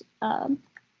list. I'll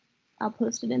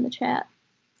post it in the chat.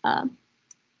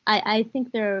 I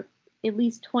think there are at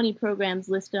least 20 programs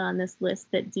listed on this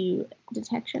list that do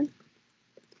detection.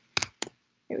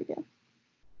 Here we go.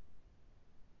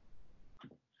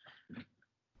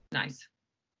 Nice.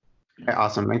 Okay,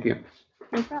 awesome. Thank you.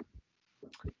 No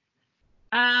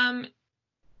problem.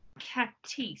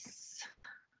 Kitzes.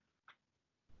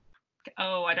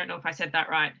 Oh, I don't know if I said that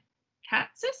right.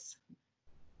 Kitzes?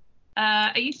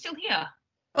 Are you still here?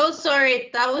 Oh,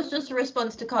 sorry, that was just a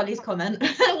response to Carly's comment.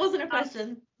 That wasn't a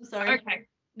question. I'm sorry. Okay,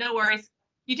 no worries.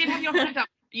 You did have your hand up.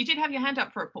 You did have your hand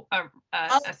up for a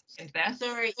second there.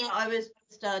 Sorry, yeah, I was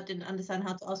didn't understand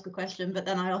how to ask a question, but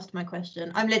then I asked my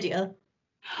question. I'm Lydia.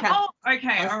 Oh,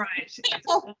 okay, all right.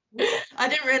 I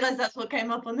didn't realize that's what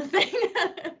came up on the thing.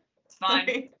 It's fine.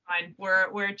 It's fine.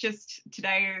 We're just,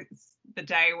 today is the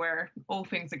day where all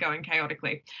things are going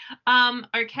chaotically.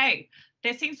 Okay,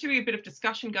 there seems to be a bit of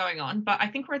discussion going on, but I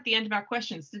think we're at the end of our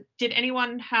questions. Did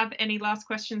anyone have any last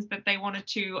questions that they wanted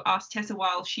to ask Tessa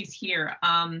while she's here?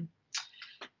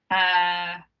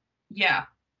 Yeah.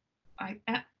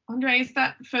 Andre, is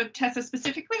that for Tessa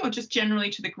specifically or just generally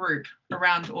to the group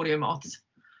around Audiomoths?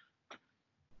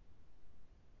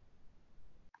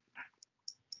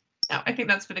 No, I think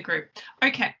that's for the group.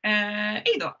 Okay,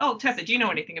 either. Oh, Tessa, do you know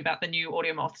anything about the new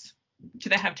Audiomoths? Do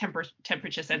they have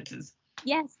temperature sensors?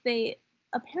 Yes,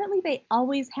 apparently they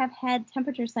always have had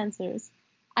temperature sensors.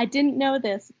 I didn't know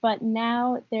this, but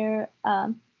now the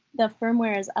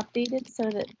firmware is updated so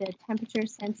that the temperature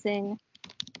sensing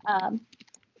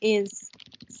is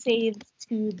saved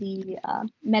to the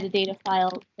metadata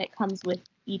file that comes with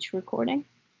each recording.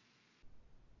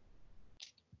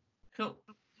 Cool.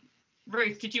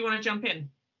 Ruth, did you want to jump in?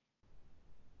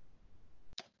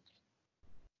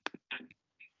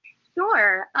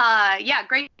 Sure. Yeah,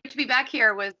 great to be back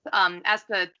here with asked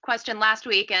the question last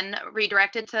week and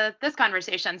redirected to this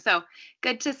conversation. So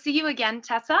good to see you again,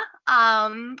 Tessa.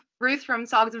 Ruth from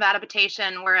Songs of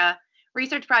Adaptation. We're a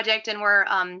research project and we're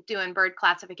doing bird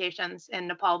classifications in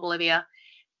Nepal, Bolivia,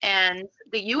 and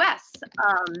the US.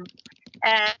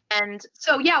 And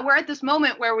so, yeah, we're at this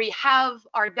moment where we have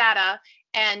our data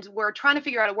and we're trying to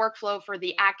figure out a workflow for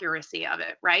the accuracy of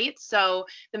it, right? So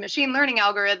the machine learning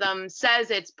algorithm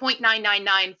says it's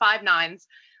 0.99959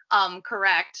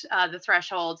 correct. The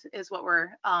threshold is what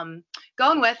we're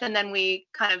going with. And then we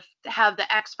kind of have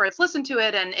the experts listen to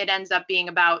it and it ends up being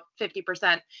about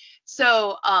 50%.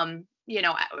 So, you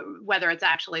know, whether it's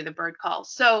actually the bird call.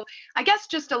 So I guess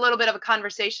just a little bit of a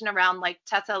conversation around like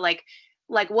Tessa, like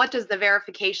what does the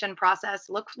verification process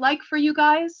look like for you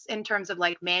guys in terms of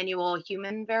like manual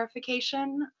human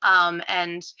verification?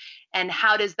 And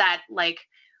how does that, like,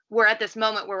 we're at this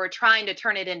moment where we're trying to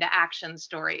turn it into action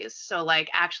stories. So like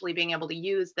actually being able to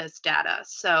use this data.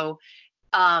 So,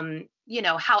 you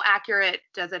know, how accurate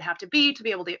does it have to be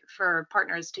able to, for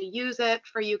partners to use it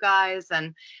for you guys?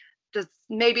 And just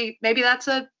maybe that's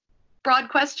a broad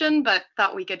question, but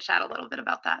thought we could chat a little bit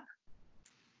about that.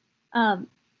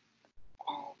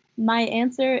 My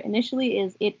answer initially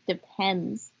is it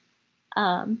depends.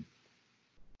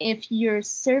 If you're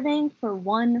surveying for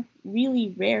one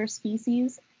really rare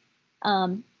species,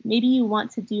 maybe you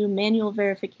want to do manual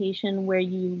verification where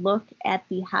you look at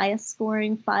the highest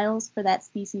scoring files for that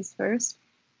species first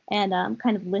and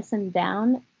kind of listen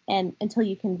down and until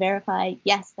you can verify,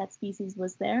 yes, that species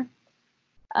was there.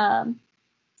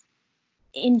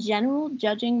 In general,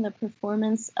 judging the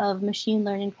performance of machine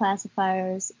learning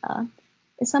classifiers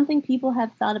is something people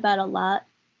have thought about a lot,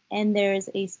 and there's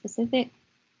a specific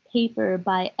paper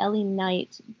by Ellie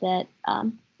Knight that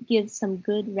gives some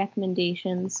good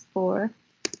recommendations for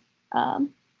how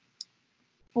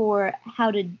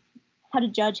to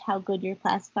judge how good your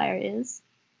classifier is.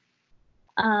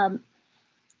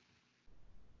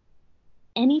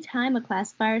 Anytime a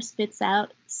classifier spits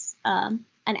out an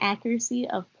accuracy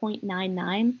of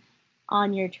 0.99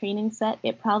 on your training set,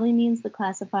 it probably means the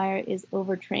classifier is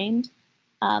overtrained.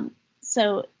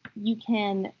 So you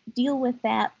can deal with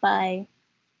that by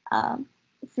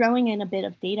throwing in a bit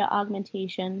of data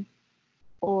augmentation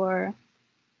or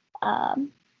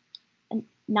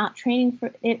not training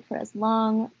for it for as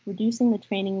long, reducing the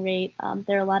training rate.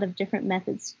 There are a lot of different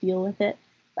methods to deal with it.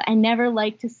 But I never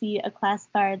like to see a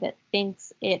classifier that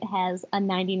thinks it has a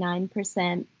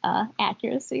 99%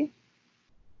 accuracy.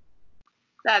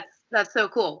 That's so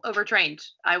cool. Overtrained.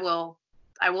 I will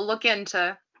look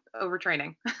into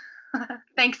overtraining.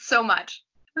 Thanks so much.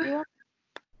 You're welcome.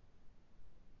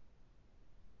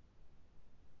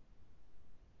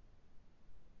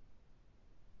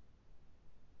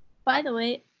 By the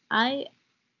way, I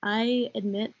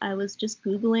admit I was just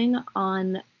Googling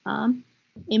on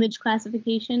image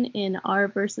classification in R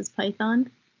versus Python,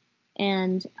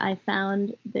 and I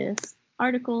found this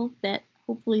article that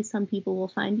hopefully some people will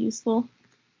find useful.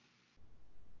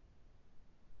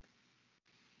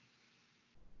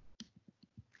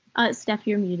 Steph,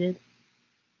 you're muted.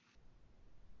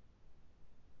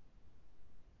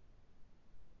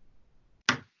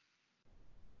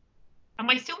 Am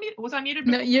I still muted? Was I muted?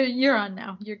 No, you're on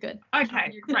now. You're good.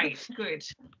 Okay, great, good.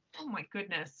 Oh my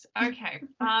goodness. Okay.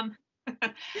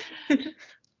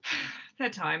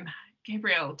 Third time.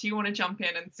 Gabriel, do you want to jump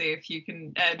in and see if you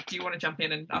can? Do you want to jump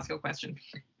in and ask your question?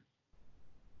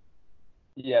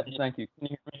 Yeah, thank you. Can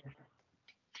you hear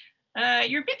me?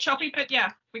 You're a bit choppy, but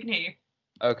yeah, we can hear you.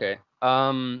 Okay.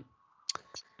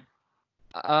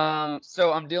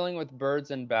 So I'm dealing with birds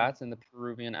and bats in the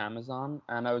Peruvian Amazon,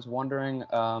 and I was wondering,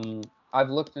 I've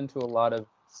looked into a lot of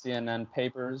CNN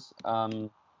papers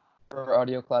for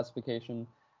audio classification,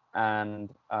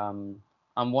 and I'm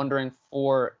wondering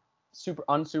for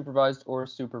unsupervised or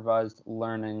supervised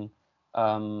learning,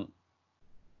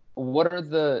 what are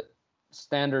the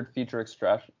standard feature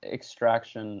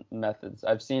extraction methods?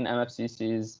 I've seen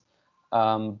MFCCs,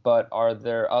 but are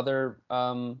there other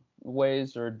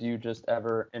ways, or do you just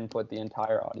ever input the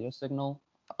entire audio signal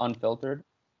unfiltered?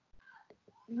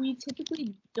 We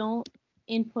typically don't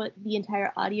input the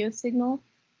entire audio signal,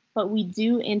 but we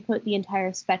do input the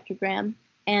entire spectrogram.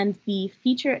 And the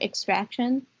feature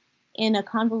extraction in a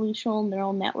convolutional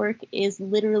neural network is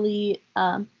literally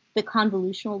the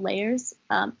convolutional layers.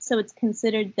 So it's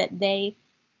considered that they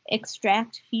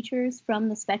extract features from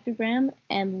the spectrogram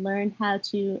and learn how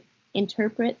to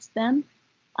interpret them.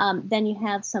 Then you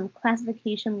have some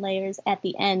classification layers at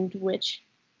the end, which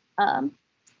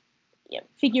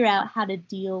figure out how to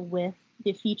deal with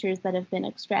the features that have been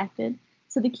extracted.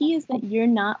 So the key is that you're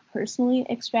not personally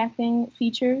extracting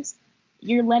features.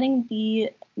 You're letting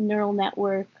the neural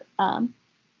network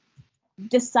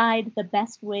decide the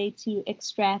best way to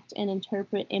extract and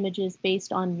interpret images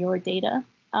based on your data.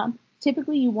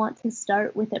 Typically, you want to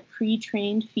start with a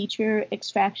pre-trained feature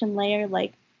extraction layer,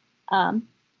 like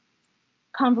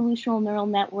convolutional neural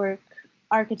network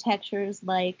architectures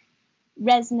like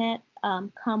ResNet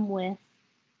come with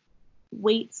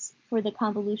weights for the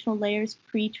convolutional layers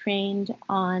pre-trained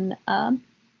on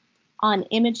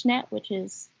ImageNet, which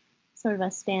is sort of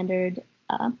a standard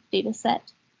data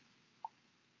set.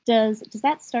 Does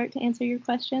that start to answer your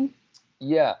question?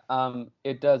 Yeah,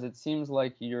 it does. It seems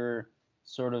like you're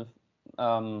sort of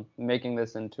making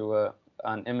this into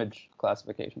an image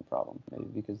classification problem, maybe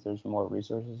because there's more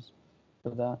resources for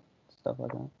that, stuff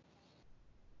like that.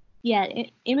 Yeah,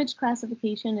 image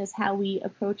classification is how we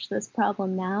approach this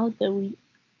problem now, though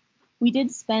we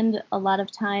did spend a lot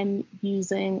of time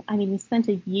using, we spent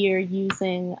a year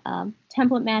using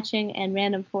template matching and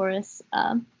random forests,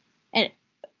 and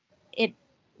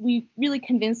we really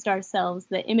convinced ourselves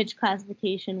that image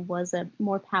classification was a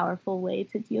more powerful way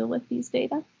to deal with these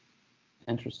data.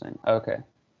 Interesting. Okay,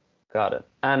 got it.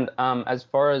 And as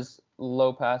far as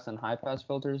low pass and high pass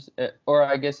filters, or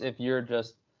I guess if you're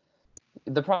just,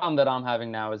 the problem that I'm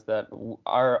having now is that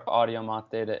our Audiomoth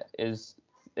data is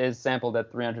sampled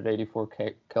at 384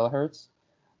 kilohertz.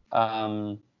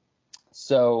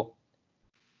 So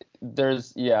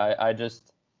there's, I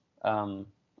just, I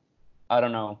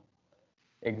don't know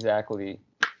exactly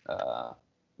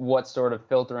what sort of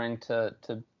filtering to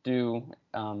do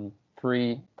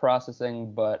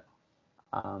pre-processing, but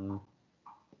I'm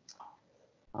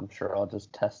sure I'll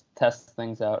just test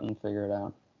things out and figure it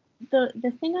out.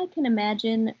 The thing I can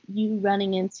imagine you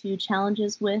running into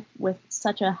challenges with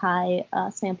such a high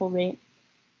sample rate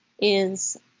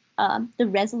is the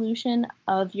resolution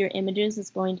of your images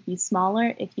is going to be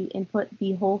smaller if you input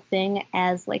the whole thing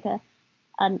as like a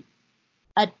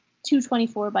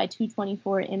 224 by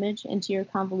 224 image into your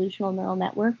convolutional neural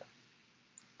network.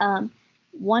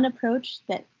 One approach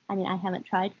that, I haven't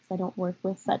tried because I don't work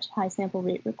with such high sample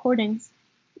rate recordings,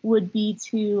 would be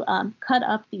to cut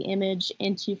up the image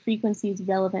into frequencies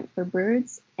relevant for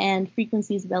birds and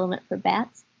frequencies relevant for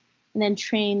bats, and then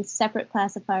train separate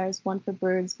classifiers, one for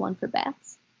birds, one for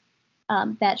bats.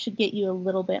 That should get you a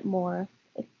little bit more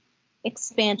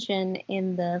expansion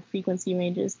in the frequency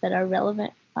ranges that are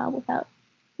relevant without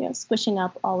squishing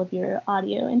up all of your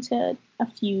audio into a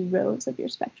few rows of your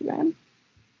spectrogram.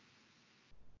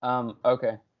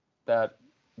 Okay, that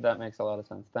makes a lot of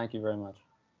sense. Thank you very much.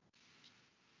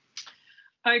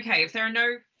 Okay, if there are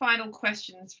no final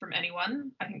questions from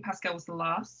anyone, I think Pascal was the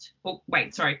last. Oh,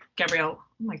 wait, sorry, Gabrielle.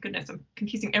 Oh my goodness, I'm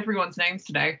confusing everyone's names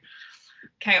today.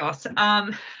 Chaos.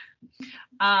 I'm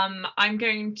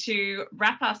going to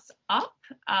wrap us up.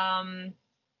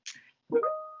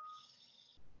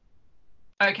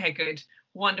 Okay, good.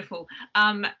 Wonderful.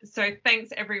 So thanks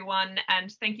everyone,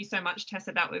 and thank you so much,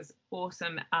 Tessa. That was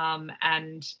awesome.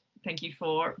 And thank you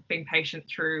for being patient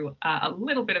through a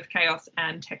little bit of chaos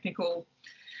and technical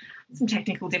some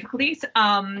technical difficulties.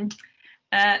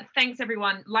 Thanks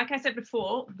everyone. Like I said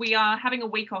before, we are having a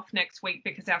week off next week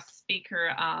because our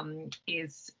speaker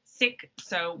is sick,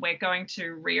 so we're going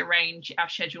to rearrange our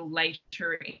schedule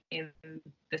later in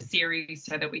the series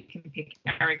so that we can pick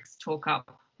Eric's talk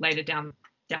up later down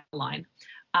the line.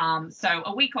 So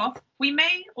a week off. We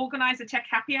may organize a tech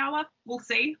happy hour. We'll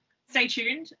see. Stay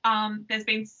tuned. There's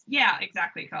been, yeah,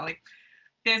 exactly, Carly.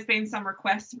 There's been some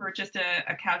requests for just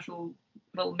a casual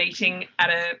little meeting at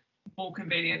a more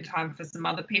convenient time for some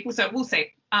other people. So we'll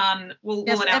see. We'll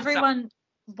Yes, announce everyone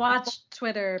watch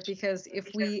Twitter, because if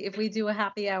we do a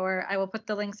happy hour, I will put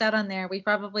the links out on there. We're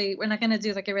not going to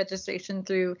do like a registration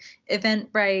through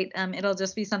Eventbrite. It'll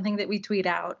just be something that we tweet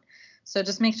out. So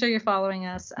just make sure you're following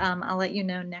us. I'll let you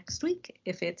know next week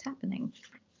if it's happening.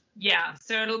 Yeah,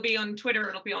 so it'll be on Twitter,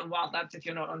 it'll be on WILDLABS if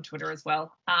you're not on Twitter as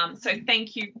well. So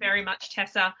thank you very much,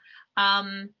 Tessa.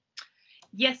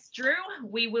 Yes, Drew,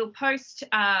 we will post,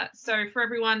 so for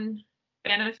everyone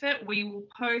benefit, we will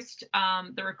post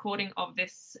the recording of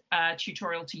this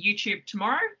tutorial to YouTube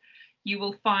tomorrow. You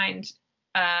will find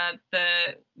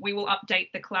we will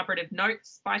update the collaborative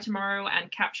notes by tomorrow and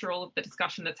capture all of the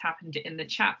discussion that's happened in the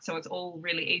chat, so it's all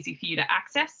really easy for you to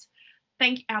access.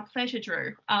 Our pleasure,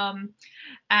 Drew.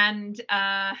 And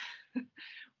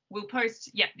we'll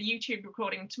post, the YouTube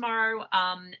recording tomorrow,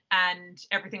 and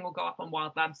everything will go up on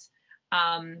WILDLABS.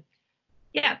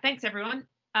 Thanks everyone.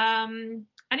 And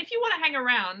if you want to hang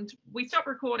around, we stop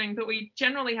recording, but we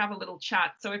generally have a little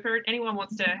chat. So if anyone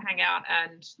wants to hang out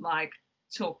and like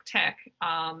talk tech,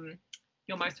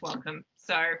 you're most welcome.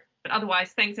 So, but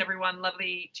otherwise, thanks everyone.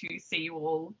 Lovely to see you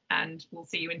all, and we'll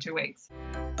see you in 2 weeks.